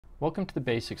Welcome to the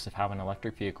basics of how an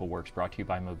electric vehicle works, brought to you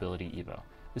by Mobility Evo.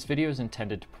 This video is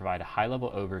intended to provide a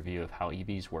high-level overview of how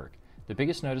EVs work. The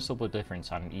biggest noticeable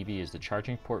difference on an EV is the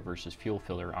charging port versus fuel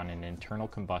filler on an internal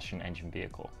combustion engine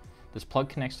vehicle. This plug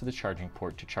connects to the charging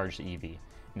port to charge the EV. In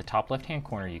the top left-hand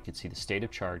corner, you can see the state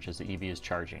of charge as the EV is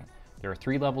charging. There are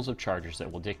 3 levels of chargers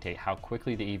that will dictate how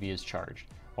quickly the EV is charged.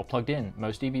 While plugged in,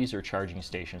 most EVs or charging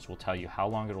stations will tell you how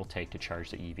long it will take to charge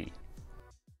the EV.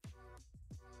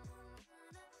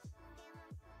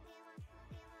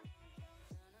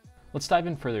 Let's dive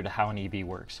in further to how an EV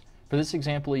works. For this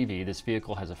example EV, this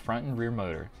vehicle has a front and rear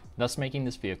motor, thus making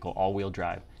this vehicle all-wheel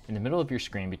drive. In the middle of your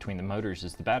screen between the motors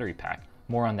is the battery pack.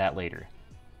 More on that later.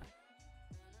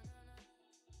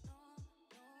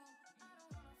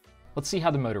 Let's see how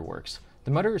the motor works.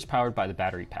 The motor is powered by the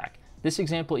battery pack. This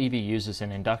example EV uses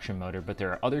an induction motor, but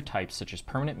there are other types such as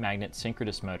permanent magnet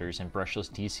synchronous motors and brushless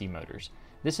DC motors.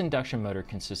 This induction motor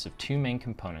consists of 2 main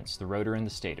components, the rotor and the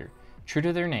stator. True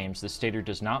to their names, the stator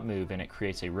does not move and it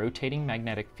creates a rotating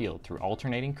magnetic field through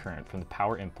alternating current from the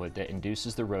power input that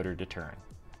induces the rotor to turn.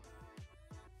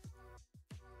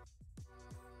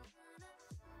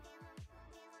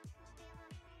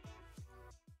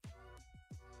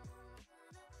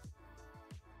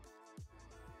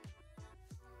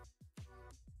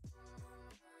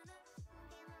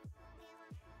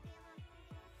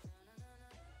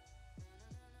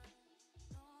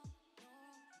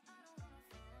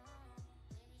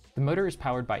 The motor is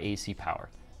powered by AC power.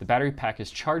 The battery pack is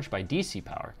charged by DC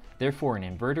power. Therefore, an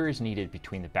inverter is needed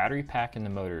between the battery pack and the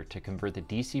motor to convert the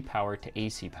DC power to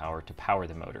AC power to power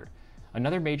the motor.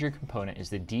 Another major component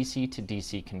is the DC to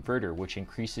DC converter, which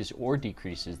increases or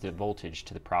decreases the voltage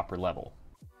to the proper level.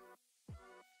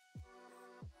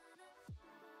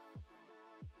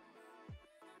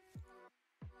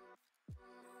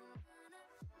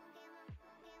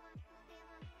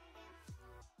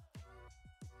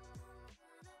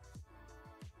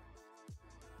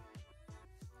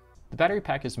 The battery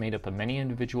pack is made up of many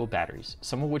individual batteries,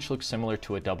 some of which look similar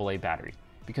to a AA battery.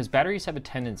 Because batteries have a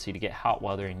tendency to get hot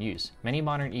while they're in use, many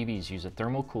modern EVs use a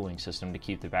thermal cooling system to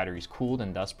keep the batteries cooled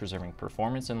and thus preserving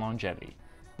performance and longevity.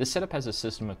 This setup has a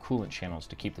system of coolant channels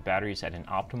to keep the batteries at an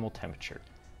optimal temperature.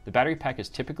 The battery pack is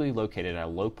typically located at a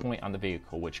low point on the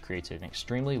vehicle, which creates an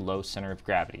extremely low center of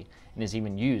gravity and is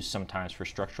even used sometimes for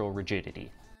structural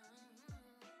rigidity.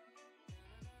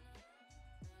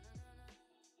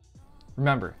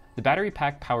 Remember, the battery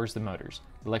pack powers the motors.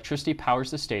 Electricity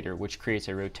powers the stator, which creates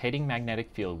a rotating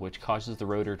magnetic field which causes the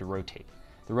rotor to rotate.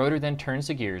 The rotor then turns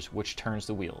the gears, which turns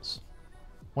the wheels.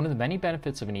 One of the many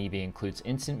benefits of an EV includes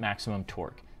instant maximum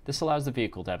torque. This allows the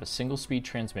vehicle to have a single-speed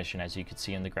transmission, as you can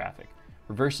see in the graphic.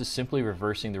 Reverse is simply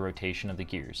reversing the rotation of the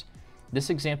gears. This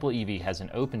example EV has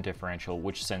an open differential,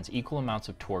 which sends equal amounts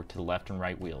of torque to the left and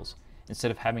right wheels.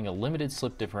 Instead of having a limited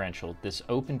slip differential, this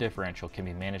open differential can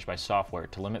be managed by software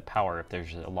to limit power if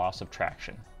there's a loss of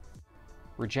traction.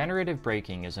 Regenerative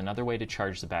braking is another way to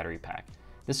charge the battery pack.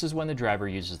 This is when the driver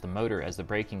uses the motor as the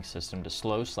braking system to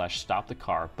slow/stop the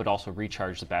car, but also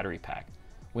recharge the battery pack.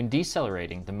 When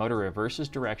decelerating, the motor reverses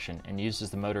direction and uses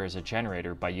the motor as a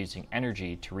generator by using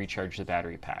energy to recharge the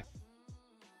battery pack.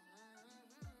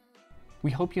 We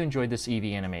hope you enjoyed this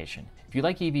EV animation. If you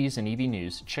like EVs and EV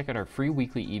news, check out our free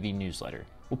weekly EV newsletter.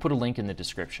 We'll put a link in the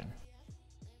description.